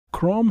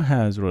Chrome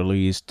has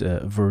released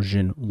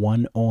version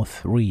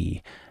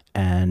 103,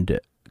 and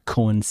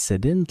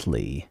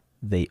coincidentally,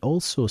 they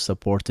also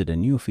supported a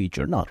new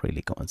feature. Not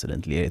really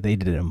coincidentally, they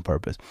did it on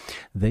purpose.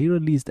 They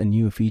released a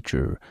new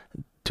feature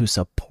to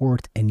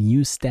support a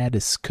new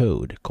status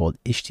code called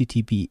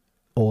HTTP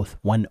Auth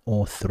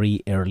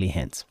 103 Early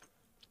Hints.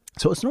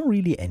 So it's not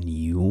really a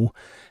new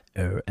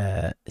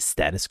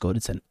status code,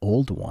 it's an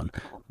old one,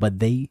 but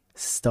they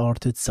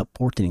started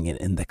supporting it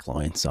in the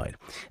client side.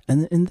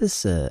 And in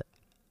this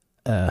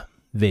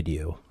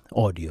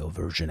audio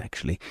version,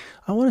 actually,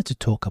 I wanted to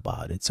talk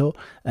about it. So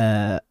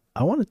I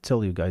want to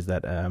tell you guys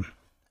that I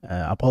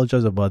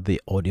apologize about the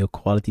audio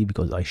quality,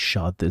 because I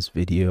shot this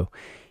video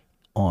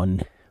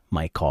on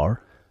my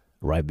car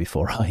right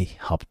before I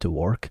hopped to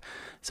work.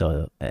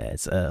 So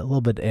it's a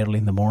little bit early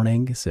in the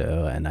morning,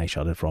 and I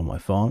shot it from my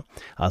phone.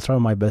 I'll try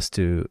my best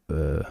to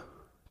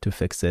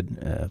fix it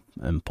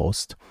in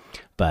post,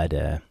 but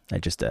I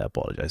just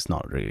apologize.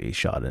 Not really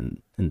shot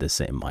in the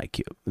same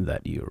mic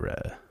that you're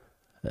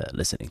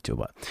listening to,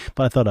 but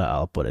I thought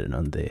I'll put it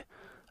on the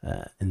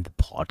in the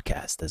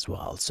podcast as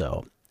well.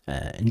 So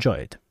enjoy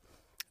it.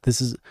 This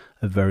is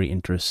a very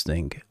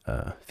interesting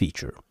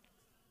feature.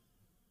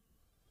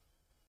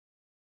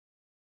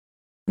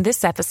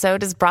 This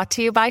episode is brought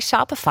to you by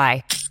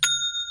Shopify.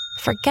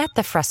 Forget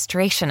the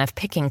frustration of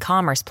picking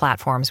commerce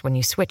platforms when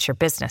you switch your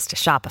business to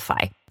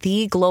Shopify,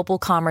 the global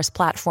commerce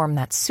platform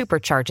that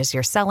supercharges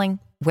your selling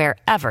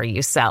wherever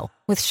you sell.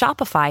 With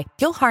Shopify,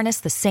 you'll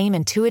harness the same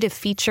intuitive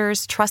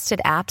features, trusted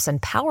apps,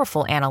 and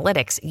powerful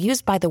analytics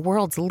used by the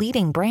world's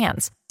leading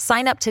brands.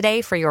 Sign up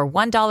today for your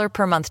 $1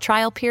 per month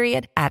trial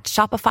period at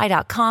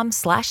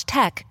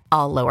shopify.com/tech,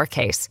 all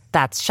lowercase.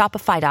 That's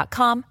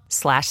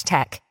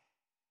shopify.com/tech.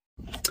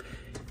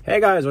 Hey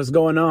guys, what's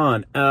going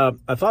on?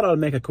 I thought I'd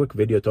make a quick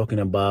video talking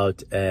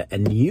about a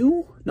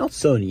new, not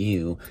so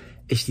new,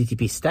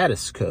 HTTP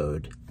status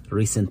code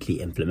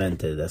recently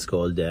implemented. That's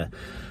called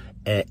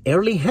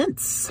Early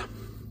Hints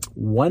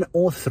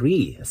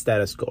 103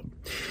 status code.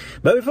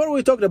 But before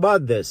we talk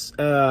about this,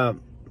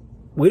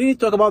 we need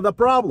to talk about the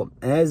problem,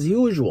 as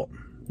usual.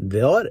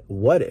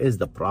 What is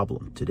the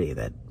problem today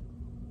that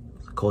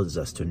causes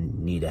us to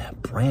need a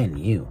brand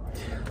new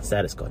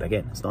status code?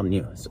 Again, it's not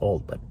new, it's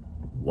old, but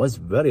was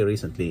very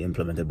recently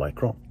implemented by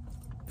Chrome,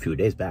 a few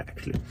days back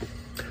actually.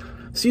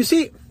 So you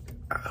see,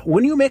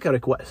 when you make a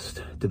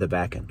request to the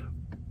backend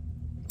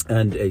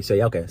and you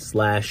say, okay, /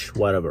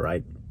 whatever,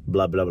 right,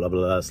 blah blah blah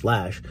blah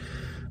 /,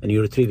 and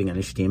you're retrieving an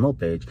HTML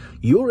page,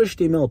 your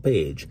HTML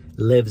page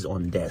lives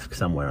on disk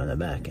somewhere on the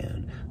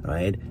backend,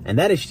 right? And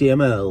that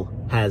HTML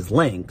has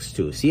links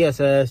to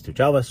CSS, to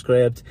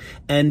JavaScript,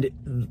 and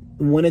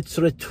when it's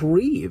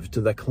retrieved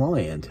to the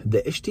client,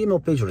 the HTML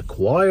page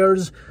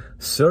requires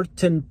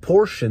certain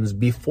portions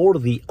before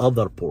the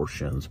other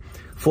portions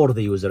for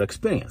the user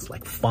experience,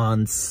 like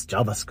fonts,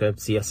 JavaScript,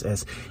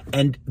 CSS,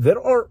 and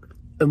there are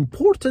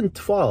important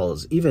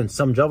files. Even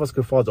some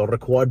JavaScript files are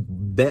required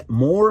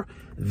more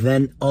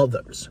than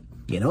others,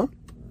 you know?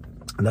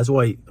 And that's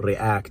why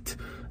React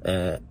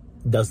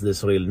does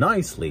this really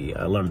nicely.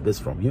 I learned this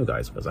from you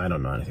guys because I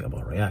don't know anything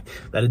about React,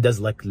 that it does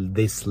like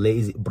this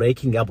lazy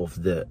breaking up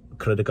of the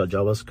critical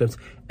JavaScripts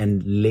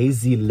and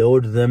lazy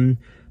load them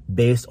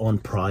based on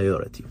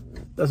priority.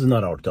 This is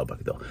not our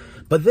topic though.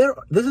 But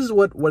this is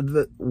what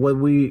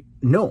we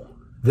know.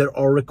 There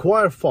are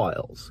required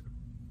files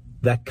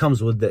that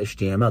comes with the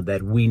HTML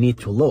that we need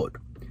to load,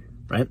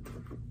 right?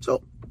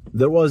 So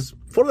there was,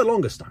 for the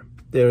longest time,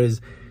 there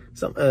is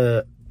some,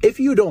 if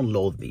you don't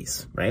load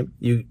these, right,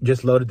 you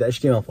just loaded the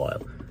HTML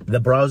file, the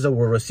browser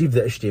will receive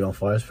the HTML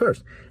files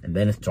first, and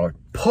then it start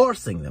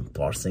parsing them.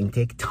 Parsing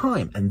take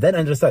time, and then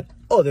understand,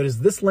 oh, there is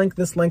this link,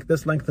 this link,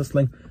 this link, this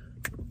link,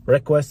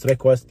 request this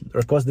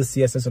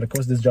CSS,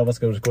 request this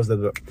JavaScript, request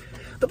that.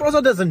 The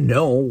browser doesn't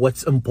know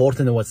what's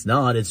important and what's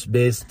not. It's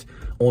based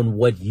on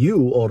what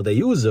you or the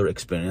user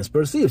experience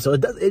perceives. So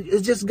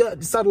it just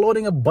start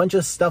loading a bunch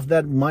of stuff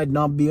that might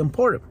not be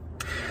important.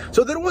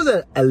 So there was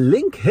a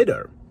link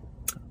header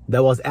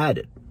that was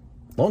added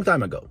a long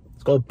time ago.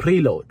 It's called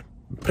preload,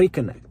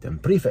 pre-connect,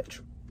 and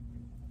prefetch.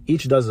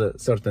 Each does a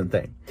certain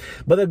thing.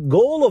 But the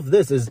goal of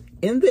this is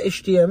in the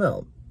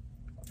HTML,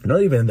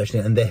 not even in the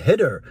HTML, in the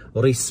header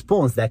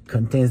response that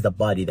contains the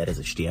body that is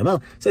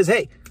HTML, says,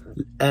 hey,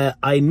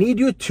 I need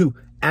you to,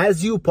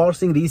 as you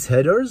parsing these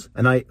headers,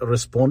 and I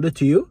responded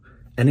to you,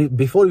 and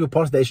before you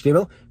parse the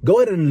HTML,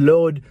 go ahead and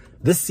load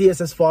this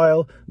CSS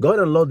file, go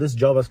ahead and load this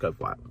JavaScript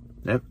file,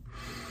 yeah?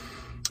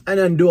 And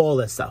then do all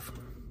that stuff.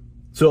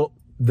 So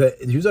the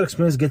user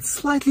experience gets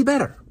slightly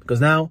better, because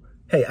now,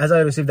 hey, as I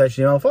receive the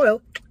HTML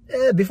file,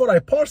 before I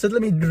parse it,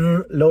 let me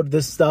load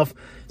this stuff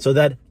so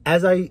that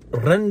as I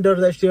render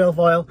the HTML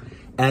file,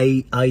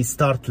 I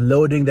start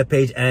loading the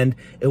page, and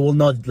it will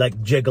not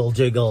like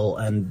jiggle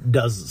and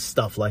does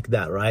stuff like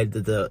that, right?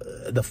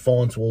 The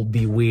fonts will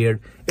be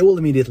weird. It will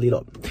immediately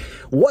load.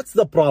 What's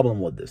the problem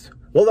with this?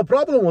 Well, the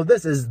problem with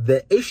this is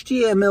the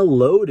HTML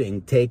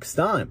loading takes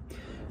time.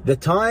 The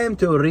time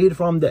to read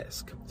from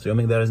disk,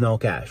 assuming there is no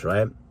cache,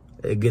 right?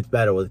 It gets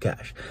better with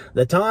cache.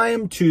 The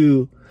time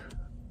to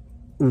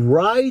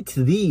write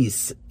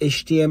these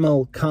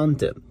HTML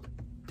content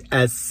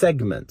as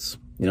segments,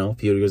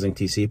 if you're using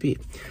TCP,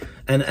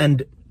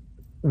 and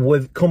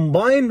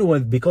combined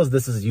with, because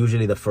this is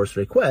usually the first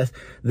request,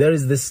 there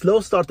is this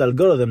slow start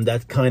algorithm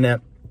that kind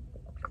of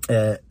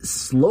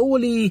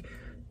slowly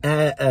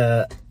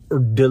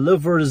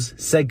delivers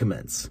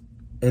segments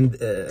in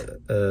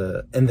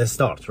the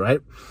start,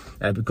 right?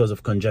 Because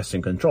of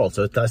congestion control.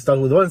 So I start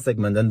with one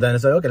segment and then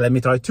it's like, okay, let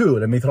me try 2,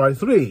 let me try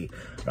 3,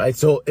 right?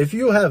 So if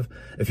your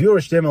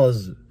HTML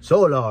is so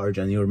large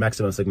and your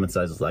maximum segment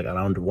size is like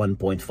around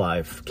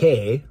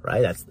 1.5K,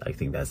 right? I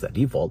think that's the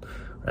default,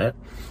 right?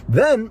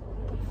 Then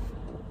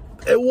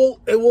it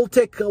will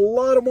take a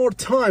lot more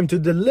time to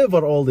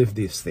deliver all of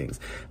these things.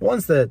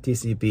 Once the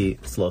TCP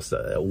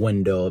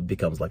window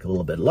becomes like a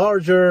little bit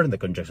larger, and the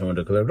congestion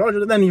window becomes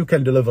larger, then you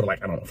can deliver like,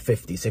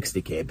 50,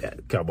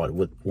 60K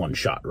with one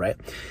shot, right?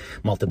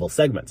 Multiple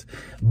segments.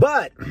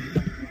 But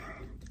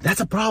that's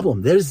a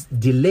problem. There's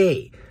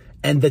delay.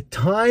 And the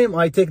time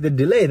I take the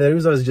delay, the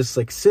user is just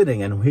like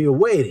sitting and we're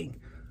waiting.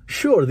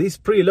 Sure, these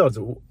preloads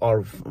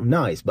are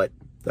nice, but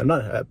they're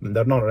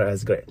not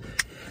as great.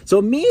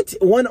 So meet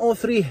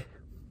 103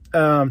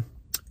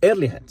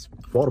 early hints.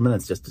 4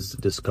 minutes just to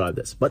describe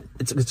this, but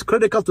it's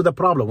critical to the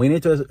problem. We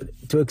need to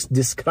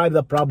describe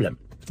the problem.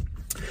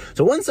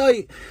 So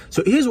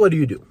here's what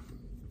you do.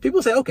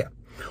 People say, okay,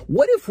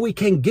 what if we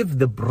can give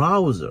the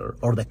browser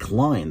or the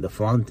client, the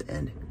front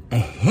end, a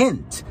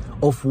hint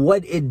of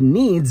what it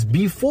needs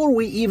before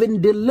we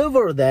even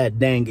deliver that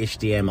dang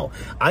HTML?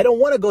 I don't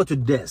want to go to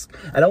disk.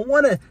 I don't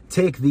want to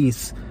take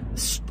these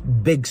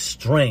big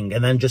string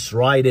and then just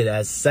write it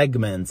as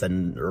segments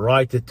and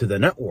write it to the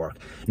network.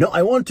 No,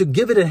 I want to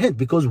give it a hint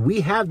because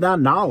we have that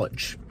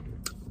knowledge.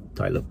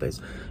 Tyler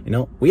Lopez,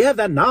 we have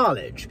that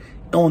knowledge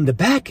on the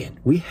back end.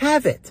 We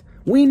have it.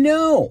 We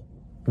know.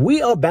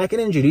 We are backend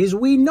engineers.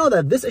 We know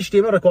that this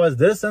HTML requires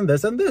this and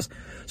this and this.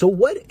 So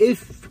what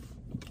if,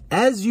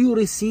 as you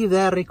receive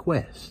that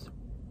request,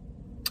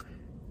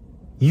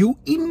 you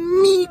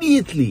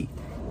immediately,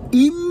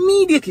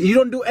 you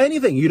don't do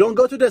anything. You don't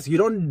go to this. You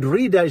don't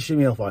read the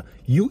HTML file.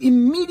 You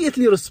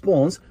immediately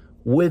respond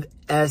with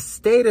a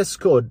status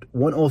code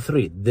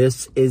 103.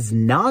 This is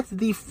not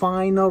the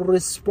final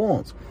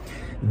response.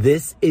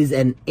 This is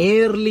an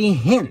early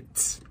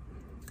hint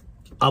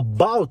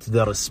about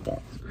the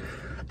response.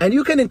 And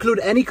you can include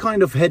any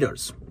kind of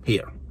headers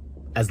here,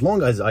 as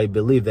long as I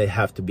believe they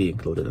have to be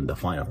included in the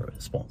final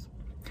response.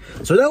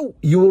 So now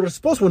you will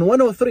respond with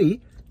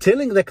 103,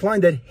 telling the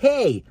client that,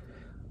 hey,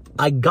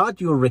 I got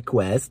your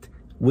request.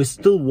 We're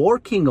still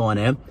working on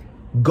it.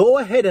 Go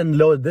ahead and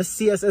load this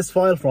CSS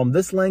file from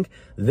this link,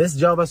 this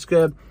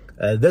JavaScript,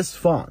 this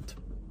font.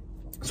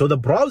 So the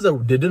browser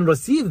didn't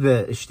receive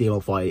the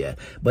HTML file yet,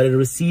 but it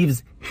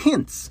receives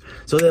hints.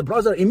 So the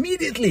browser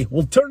immediately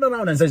will turn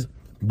around and says,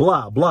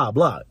 blah, blah,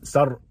 blah,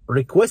 start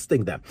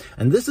requesting them.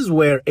 And this is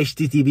where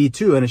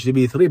HTTP2 and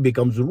HTTP3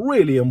 becomes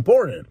really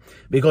important,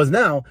 because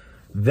now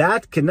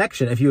that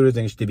connection, if you're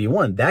using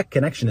HTTP1, that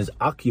connection is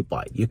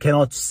occupied. You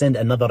cannot send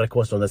another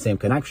request on the same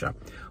connection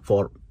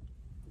for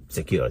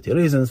security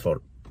reasons,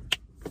 for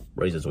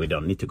reasons we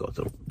don't need to go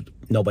through.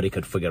 Nobody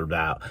could figure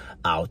that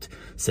out,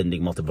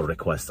 sending multiple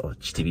requests on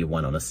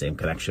HTTP1 on the same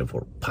connection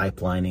for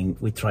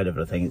pipelining. We tried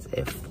everything,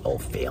 it all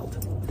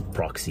failed.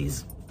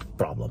 Proxies,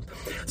 problems.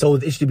 So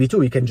with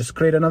HTTP2, you can just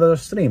create another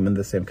stream in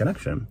the same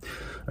connection,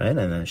 right? And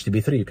then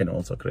HTTP3, you can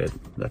also create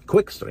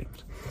quick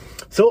streams.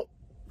 So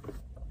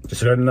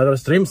just create another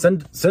stream,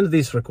 send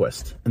these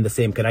requests in the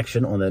same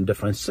connection on the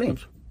different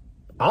streams.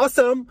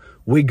 Awesome,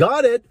 we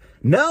got it.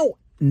 Now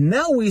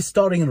we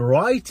starting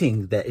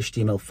writing the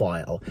HTML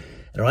file,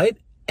 right?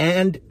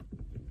 And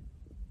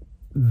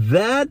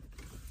that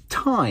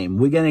time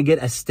we're gonna get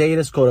a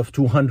status code of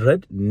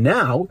 200.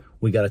 Now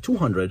we got a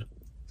 200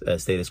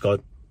 status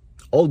code.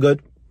 All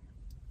good.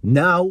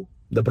 Now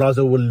the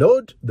browser will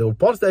load, they will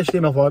parse the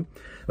HTML file.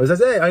 It says,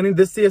 hey, I need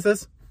this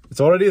CSS.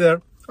 It's already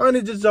there. I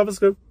need this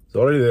JavaScript. It's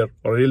already there.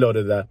 Already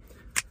loaded that.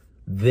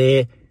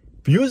 The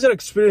user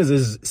experience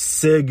is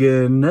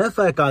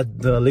significantly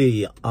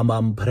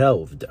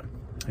improved.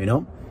 I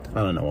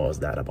don't know what was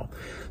that about.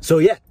 So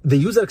yeah, the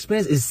user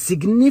experience is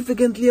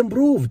significantly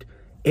improved.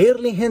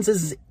 Early hints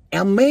is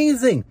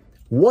amazing.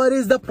 What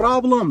is the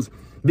problems?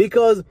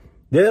 Because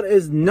there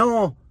is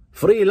no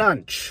free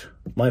lunch,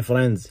 my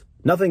friends.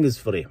 Nothing is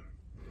free.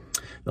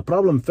 The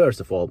problem, first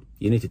of all,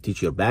 you need to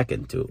teach your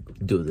backend to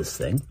do this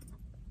thing.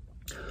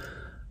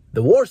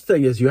 The worst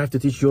thing is you have to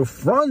teach your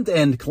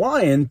front-end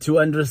client to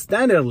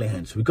understand early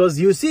hints, because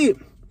you see,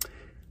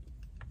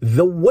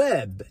 the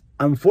web,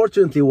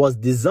 unfortunately, was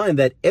designed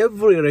that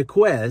every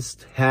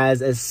request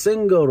has a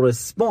single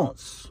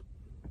response.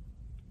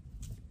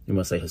 You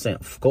must say, Hussein,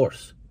 of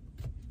course.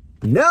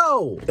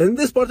 No, in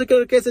this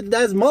particular case, it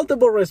has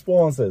multiple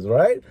responses,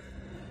 right?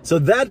 So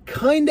that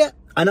kind of,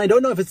 and I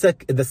don't know if it's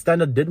like the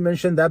standard did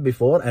mention that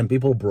before and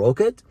people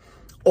broke it,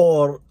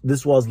 or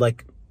this was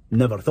like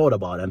never thought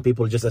about and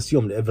people just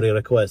assumed every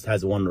request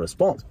has one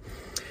response.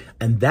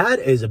 And that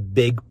is a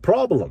big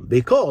problem,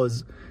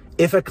 because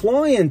If a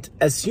client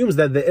assumes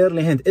that the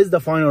early hint is the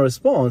final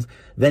response,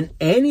 then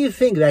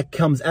anything that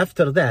comes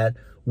after that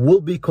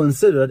will be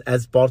considered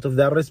as part of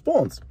that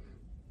response,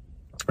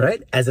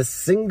 right? As a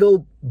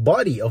single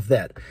body of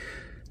that.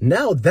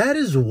 Now, that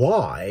is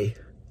why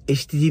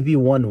HTTP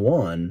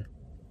 1.1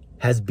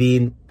 has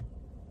been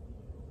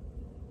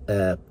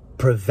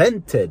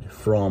prevented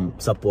from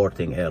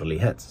supporting early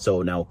hints.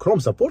 So now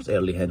Chrome supports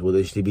early hint with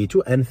HTTP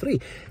 2 and 3.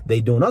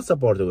 They do not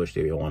support the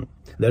HTTP 1.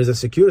 There's a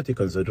security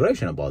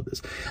consideration about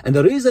this. And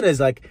the reason is,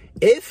 like,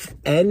 if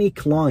any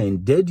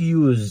client did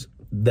use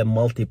the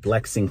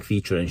multiplexing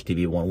feature in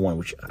HTTP 1.1,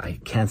 which I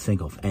can't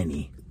think of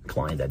any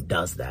client that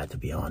does that, to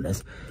be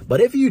honest.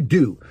 But if you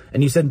do,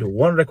 and you send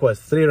one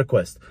request, three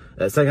requests,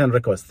 second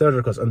request, third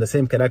request on the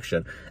same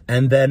connection,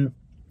 and then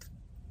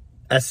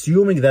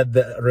assuming that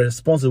the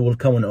responses will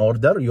come in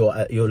order, you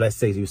let's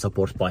say you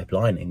support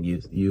pipelining,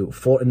 you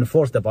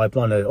enforce the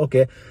pipeline, like,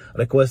 okay,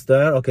 request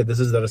there, okay, this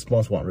is the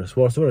response one,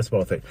 response two,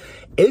 response three.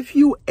 If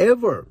you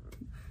ever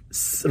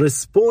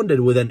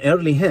responded with an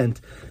early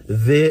hint,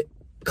 the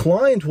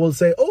client will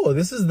say, oh,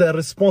 this is the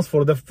response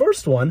for the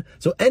first one,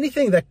 so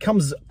anything that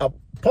comes up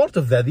part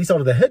of that, these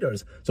are the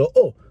headers. So,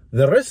 oh,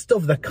 the rest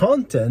of the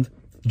content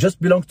just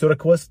belongs to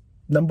request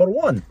number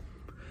one.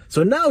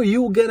 So now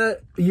you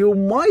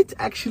might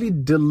actually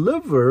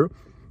deliver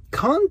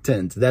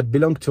content that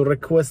belong to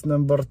request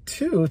number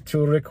 2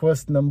 to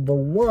request number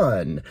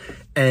 1.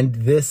 And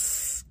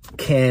this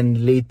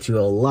can lead to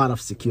a lot of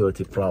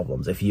security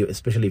problems,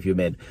 especially if you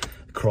made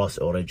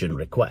cross-origin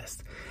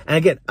request. And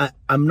again,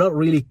 I'm not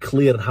really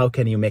clear how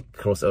can you make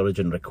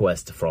cross-origin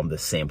request from the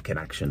same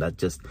connection. That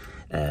just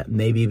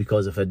maybe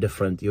because of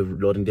you're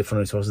loading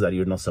different resources that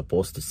you're not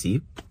supposed to see.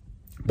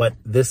 But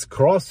this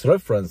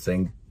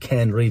cross-referencing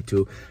can lead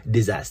to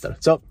disaster.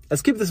 So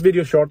let's keep this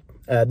video short.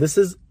 This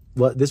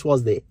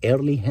was the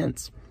early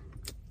hints.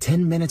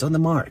 10 minutes on the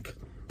mark.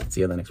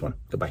 See you on the next one.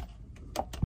 Goodbye.